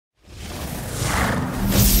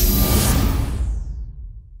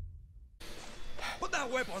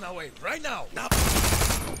that weapon away, right now! Now!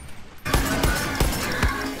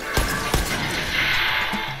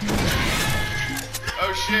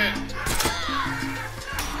 Oh shit!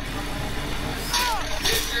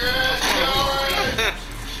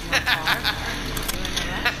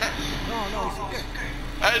 No, it's okay.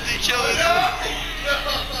 How did he kill this?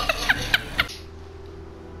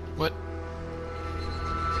 What?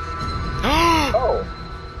 Oh!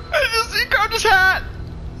 He grabbed his hat!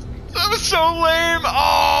 That was so lame!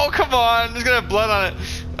 Oh, come on! He's gonna have blood on it.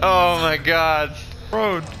 Oh my god.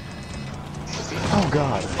 Road. Oh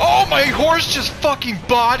god. Oh, my horse just fucking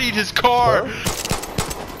bodied his car!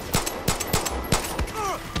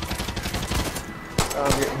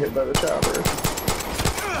 I'm getting hit by the chopper.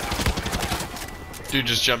 Dude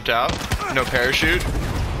just jumped out. No parachute.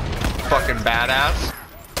 Fucking badass.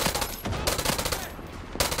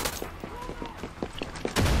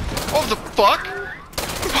 What the fuck?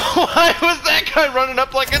 Why was that guy running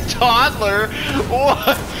up like a toddler?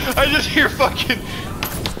 What? I just hear fucking...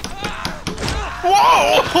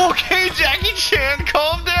 Whoa! Okay, Jackie Chan,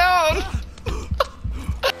 calm down!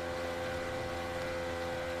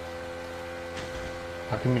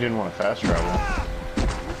 How come you didn't want to fast travel?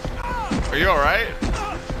 Are you alright?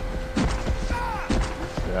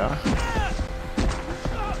 Yeah.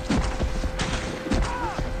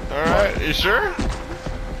 Alright, you sure?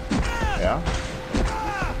 Yeah?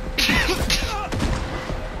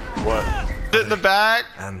 What? Sit in the back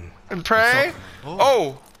and pray?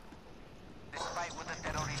 Oh!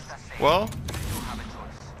 Well?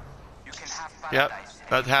 Yep,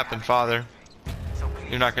 that happened, Father.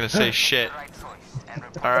 You're not gonna say shit.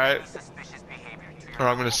 Alright? Or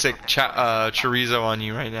I'm gonna sick chorizo on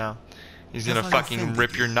you right now. He's gonna fucking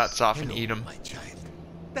rip your nuts off and eat them.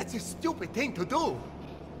 That's a stupid thing to do.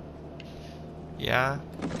 Yeah?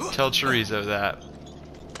 Tell chorizo that.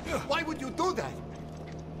 Why would you do that?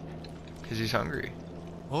 Because he's hungry.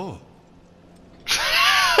 Oh.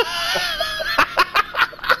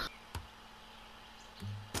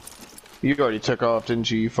 You already took off, didn't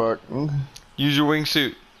you, you fuck? Use your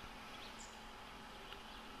wingsuit.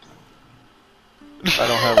 I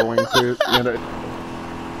don't have a wingsuit.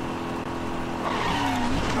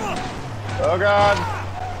 Oh god!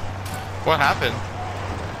 What happened?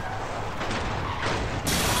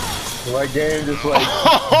 My game just like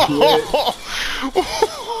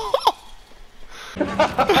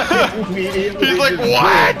He's like,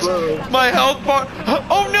 what? My health bar.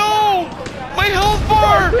 Oh no! My health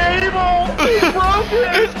bar! It's broken!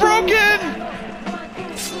 It's broken!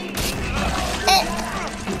 Oh!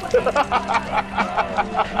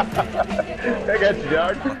 I got you,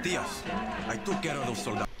 dog. Matias, I took care of those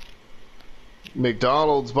soldados.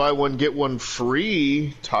 McDonald's buy one get one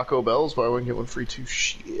free. Taco Bell's buy one get one free too.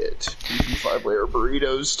 Shit. 55 layer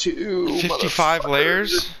burritos too. 55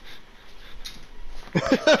 layers?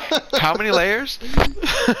 How many layers?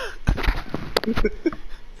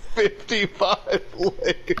 55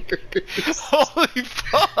 layers. Holy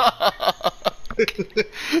fuck!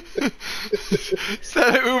 Is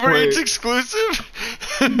that an Uber Eats exclusive?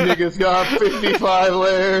 Niggas got 55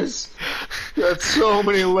 layers. That's so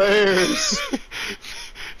many layers.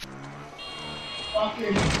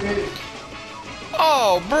 Fucking shit.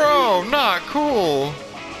 Oh, bro, not cool.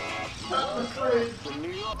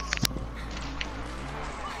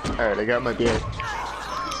 Alright, I got my beer.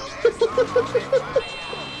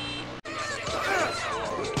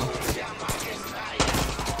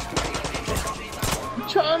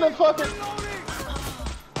 Trying to fucking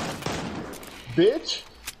bitch.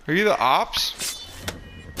 Are you the ops?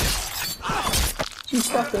 You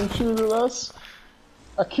fucking shoot at us.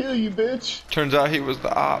 I kill you, bitch. Turns out he was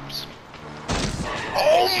the ops.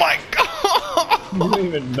 Oh my god! You didn't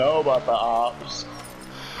even know about the ops.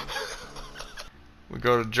 We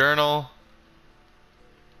go to journal.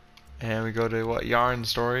 And we go to what? Yarn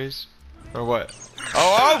stories? Or what?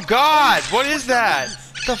 Oh god! What is that?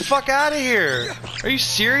 Get the fuck out of here! Are you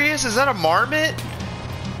serious? Is that a marmot?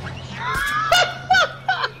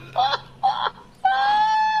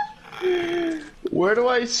 Where do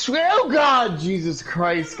I swear? Oh god, Jesus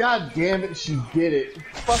Christ. God damn it, she did it.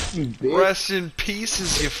 Fuck you, bitch. Rest in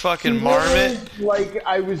pieces, you fucking She marmot. literally, like,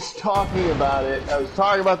 I was talking about it. I was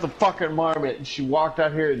talking about the fucking marmot, and she walked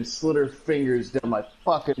out here and slid her fingers down my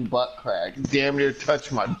fucking butt crack. Damn near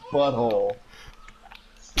touched my butthole.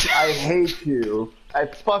 I hate you. I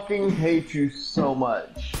fucking hate you so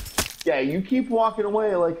much. Yeah, you keep walking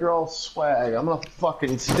away like you're all swag. I'm gonna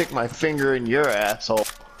fucking stick my finger in your asshole.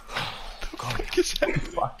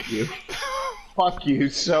 Fuck you. Fuck you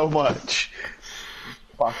so much.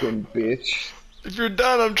 Fucking bitch. If you're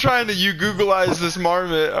done, I'm trying to Googleize this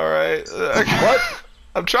marmot, alright? What?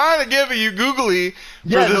 I'm trying to give you googly for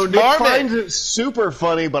Yeah, this no, Nick marmot. finds it super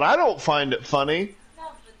funny, but I don't find it funny. No,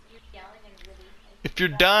 but you're yelling and really. If you're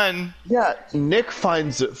done, Yeah, Nick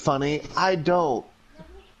finds it funny. I don't.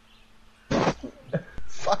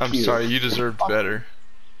 Fuck I'm you. sorry. You deserved better.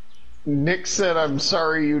 Nick said, "I'm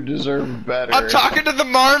sorry, you deserve better." I'm talking to the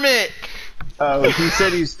marmot. Oh, he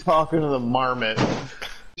said he's talking to the marmot.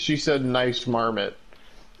 She said, "Nice marmot."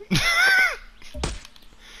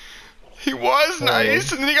 He was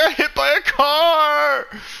nice, and then he got hit by a car.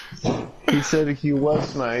 He said he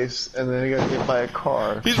was nice, and then he got hit by a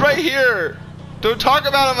car. He's right here. Don't talk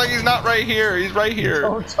about him like he's not right here. He's right here.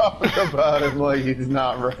 Don't talk about him like he's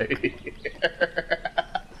not right here.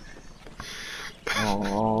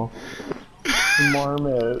 Oh,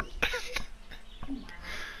 marmot.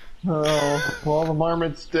 Oh, well, the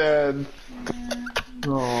marmot's dead.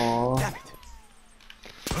 Oh. Damn it.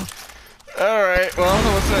 All right.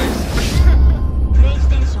 Well, what's next?